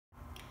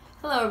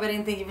Hello everybody,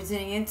 and thank you for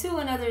tuning in to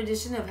another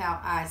edition of How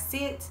I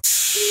See It.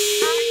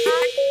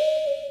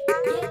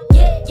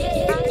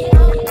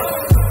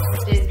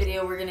 Today's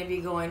video we're going to be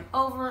going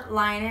over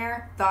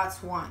Lionheir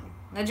Thoughts 1.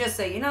 Now just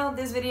so you know,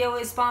 this video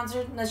is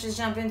sponsored. Let's just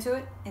jump into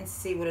it and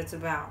see what it's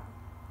about.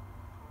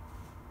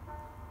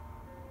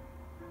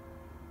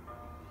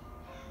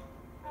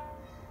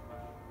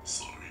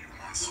 So you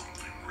want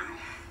something real?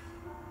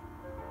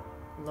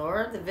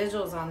 Lord, the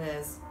visuals on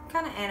this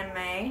kind of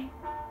anime.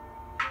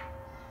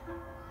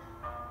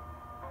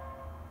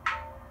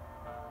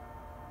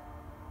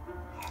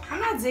 I'm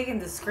not digging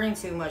the screen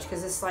too much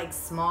because it's like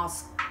small,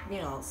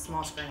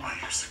 small screen. I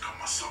used to cut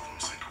myself from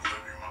sick of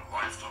living my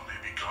life. Thought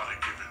maybe God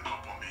had given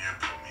up on me and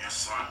put me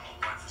aside.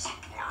 My life is a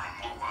blur. I'm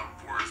all out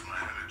of words. My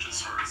head it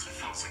just hurts. It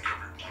feels like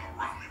everyone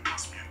around me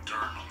wants me in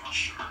dirt. I'm not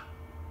sure.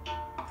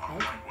 I don't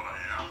like what I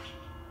am.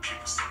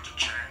 People start to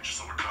change,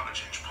 so I gotta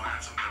change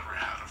plans. I never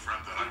had a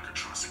friend that I could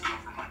trust to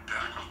cover my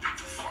back. I've been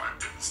through 5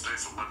 different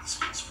states, 11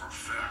 schools for a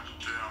fact.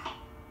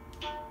 Damn.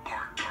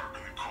 Hard, dark,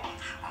 and cold.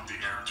 I'm the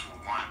heir to a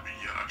line, but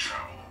yet I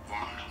travel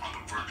alone. On the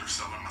verge of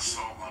selling my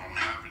soul, I don't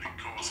have any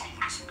goals. I'm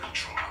losing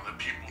control. I let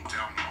people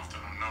down often,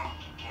 I know.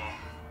 Well,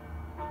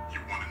 you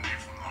wanted me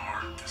from the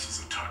heart. This is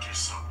a touchy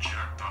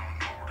subject. I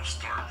don't know where to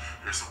start.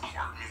 Your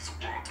support means the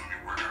world to me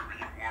wherever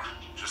you are.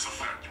 Just a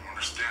fact you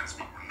understands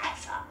me. We're not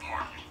far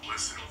apart. You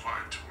listen and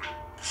vibe to it.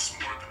 This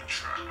is more than a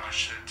track. I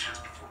shed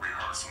tears before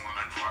rehearsal and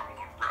I cry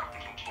while I rap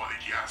and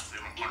nobody gasps. They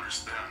don't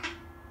understand.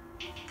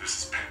 This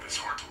is pain that's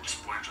hard to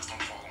explain. Just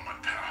don't follow my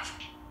path.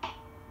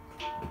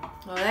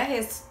 Well, that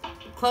hits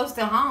close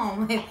to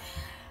home.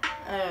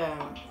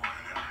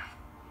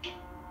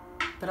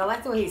 But I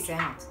like the way he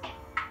sounds.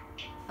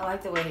 I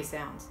like the way he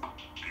sounds.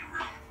 Be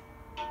real.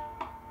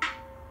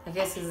 I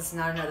guess because it's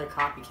not another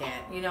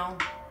copycat, you know?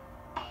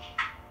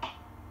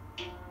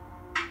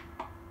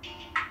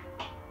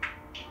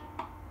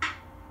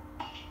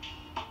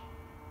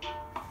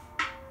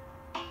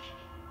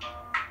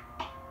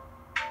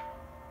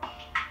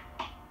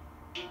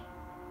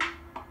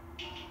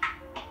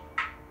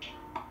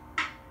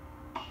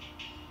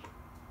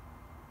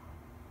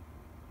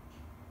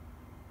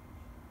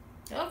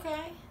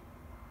 Okay.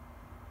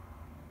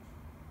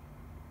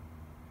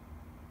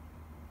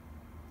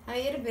 I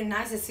mean, it'd have been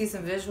nice to see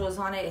some visuals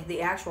on it,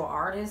 the actual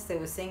artist that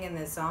was singing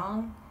this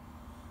song.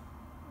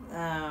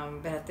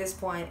 But at this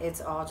point,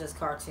 it's all just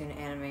cartoon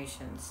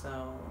animation,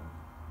 so...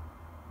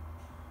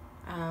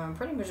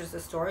 pretty much just a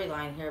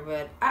storyline here,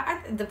 but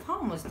the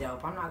poem was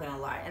dope, I'm not gonna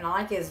lie. And I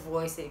like his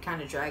voice, it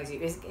kind of drags you.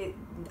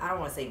 I don't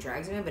want to say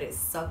drags you in, but it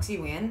sucks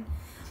you in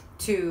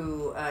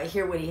to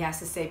hear what he has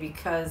to say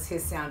because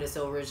his sound is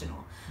so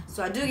original.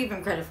 So I do give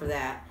him credit for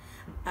that.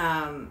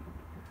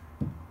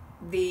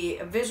 The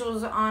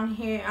visuals on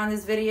here, on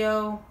this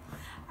video,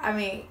 I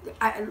mean,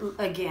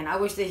 I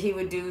wish that he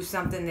would do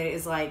something that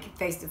is like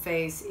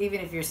face-to-face,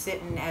 even if you're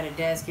sitting at a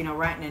desk, you know,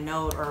 writing a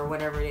note or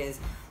whatever it is.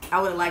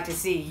 I would like to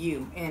see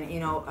you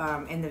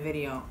in the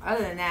video.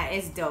 Other than that,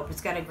 it's dope.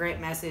 It's got a great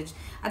message.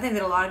 I think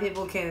that a lot of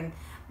people can,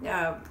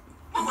 good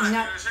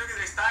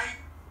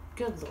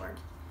Lord.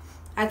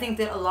 I think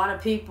that a lot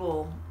of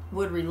people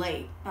would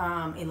relate.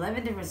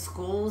 11 different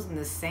schools in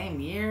the same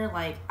year.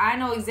 Like, I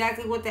know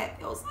exactly what that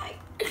feels like.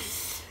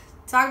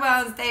 Talk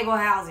about unstable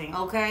housing,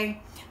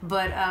 okay?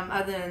 But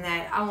other than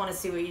that, I want to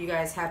see what you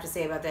guys have to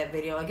say about that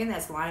video. Again,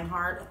 that's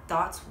Lionheir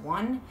Thoughts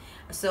 1.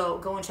 So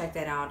go and check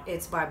that out.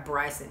 It's by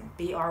Bryson,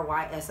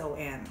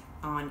 Bryson,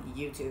 on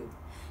YouTube.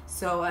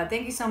 So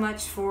thank you so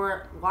much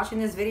for watching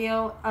this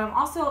video.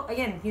 Also,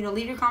 again,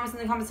 leave your comments in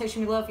the comment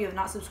section below if you have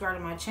not subscribed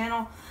to my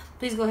channel.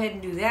 Please go ahead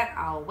and do that.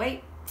 I'll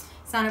wait.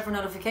 Sign up for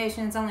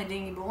notifications. Only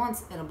dingy but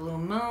once in a blue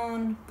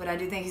moon. But I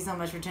do thank you so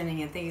much for tuning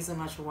in. Thank you so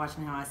much for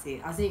watching How I See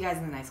It. I'll see you guys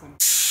in the next one.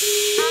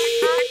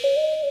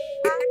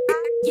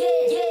 Yeah,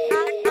 yeah,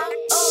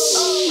 oh,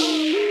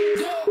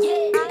 oh, yeah,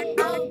 yeah,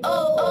 oh,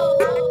 oh,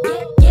 oh.